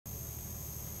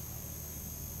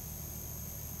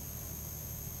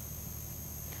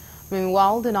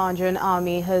Meanwhile, the Nigerian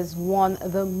Army has won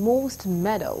the most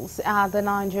medals at the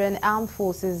Nigerian Armed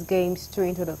Forces Games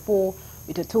 2024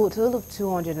 with a total of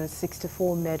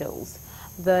 264 medals.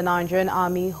 The Nigerian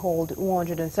Army hold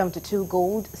 172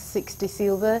 gold, 60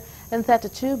 silver and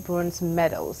 32 bronze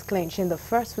medals, clinching the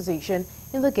first position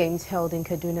in the games held in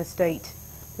Kaduna State.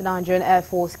 The Nigerian Air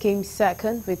Force came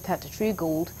second with 33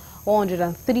 gold,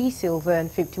 103 silver and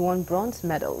 51 bronze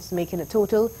medals, making a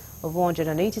total of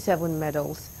 187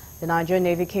 medals. The Nigerian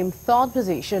Navy came third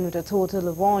position with a total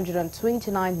of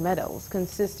 129 medals,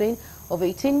 consisting of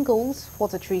 18 golds,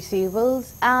 43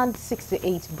 silvers and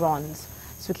 68 bronze.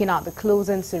 Speaking at the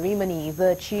closing ceremony,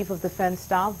 the Chief of Defence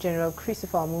Staff, General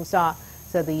Christopher Musa,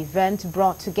 said the event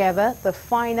brought together the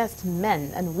finest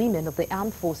men and women of the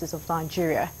Armed Forces of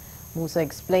Nigeria. Musa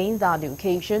explained that the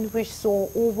occasion, which saw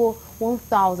over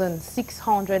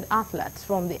 1,600 athletes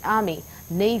from the Army,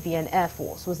 Navy and Air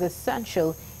Force, was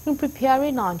essential in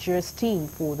preparing Nigeria's team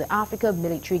for the Africa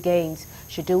Military Games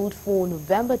scheduled for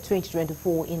November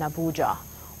 2024 in Abuja.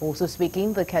 Also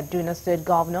speaking, the Kaduna State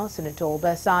Governor, Senator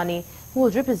Obba Sani, who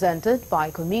was represented by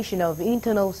Commissioner of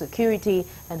Internal Security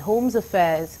and Homes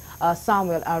Affairs,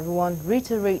 Samuel Aruwan,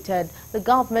 reiterated the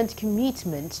government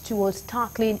commitment towards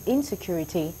tackling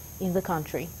insecurity in the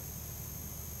country.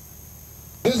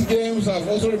 These games have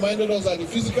also reminded us that the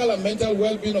physical and mental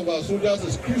well-being of our soldiers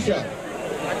is crucial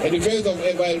in the face of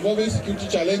ever-evolving security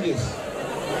challenges.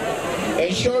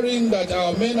 Ensuring that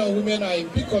our men and women are in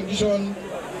peak condition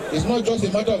is not just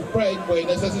a matter of pride, but a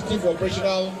necessity for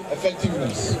operational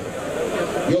effectiveness.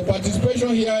 Your participation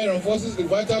here reinforces the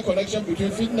vital connection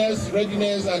between fitness,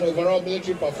 readiness, and overall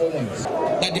military performance.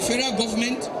 That the federal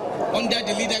government, under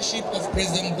the leadership of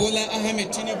President Bola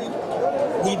Ahmed Tinubu,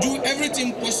 will do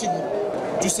everything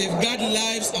possible to safeguard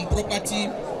lives and property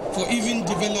for even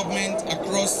development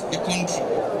across the country.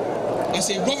 As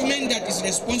a government that is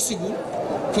responsible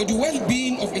for the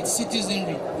well-being of its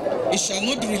citizenry, it shall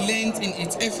not relent in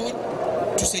its effort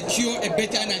to secure a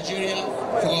better Nigeria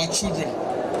for our children.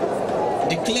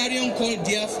 The clarion call,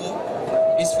 therefore,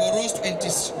 is for us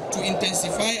to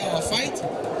intensify our fight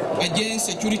against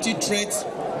security threats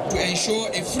to ensure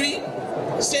a free,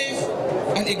 safe,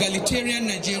 and egalitarian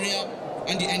Nigeria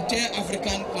and the entire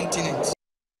African continent.